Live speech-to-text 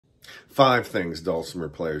5 things dulcimer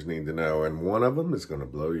players need to know, and one of them is going to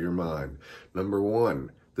blow your mind. Number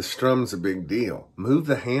 1, the strum's a big deal. Move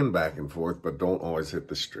the hand back and forth, but don't always hit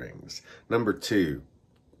the strings. Number 2,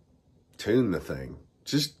 tune the thing.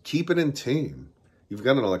 Just keep it in tune. You've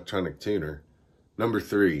got an electronic tuner. Number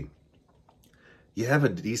 3, you have a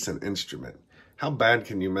decent instrument. How bad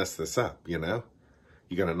can you mess this up, you know?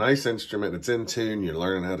 You got a nice instrument, it's in tune, you're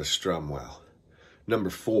learning how to strum well. Number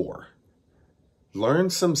 4, learn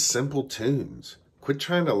some simple tunes. Quit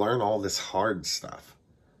trying to learn all this hard stuff.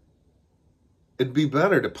 It'd be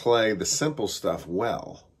better to play the simple stuff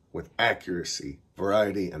well, with accuracy,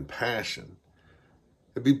 variety, and passion.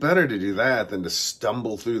 It'd be better to do that than to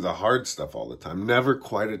stumble through the hard stuff all the time, never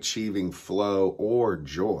quite achieving flow or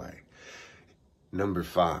joy. Number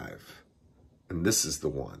 5, and this is the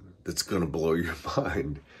one that's going to blow your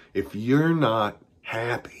mind. If you're not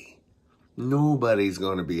happy, nobody's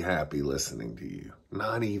going to be happy listening to you,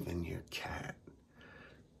 not even your cat.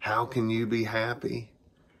 How can you be happy?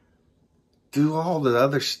 Do all the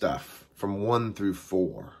other stuff from 1 through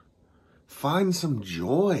 4. Find some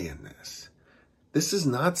joy in this. This is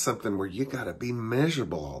not something where you got to be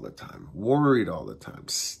miserable all the time, worried all the time,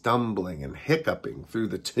 stumbling and hiccuping through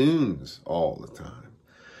the tunes all the time.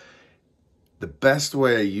 The best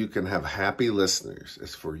way you can have happy listeners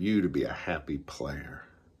is for you to be a happy player.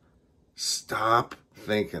 Stop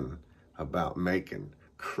thinking about making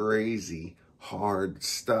crazy, hard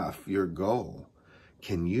stuff your goal.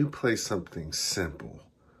 Can you play something simple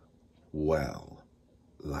well,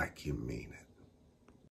 like you mean it?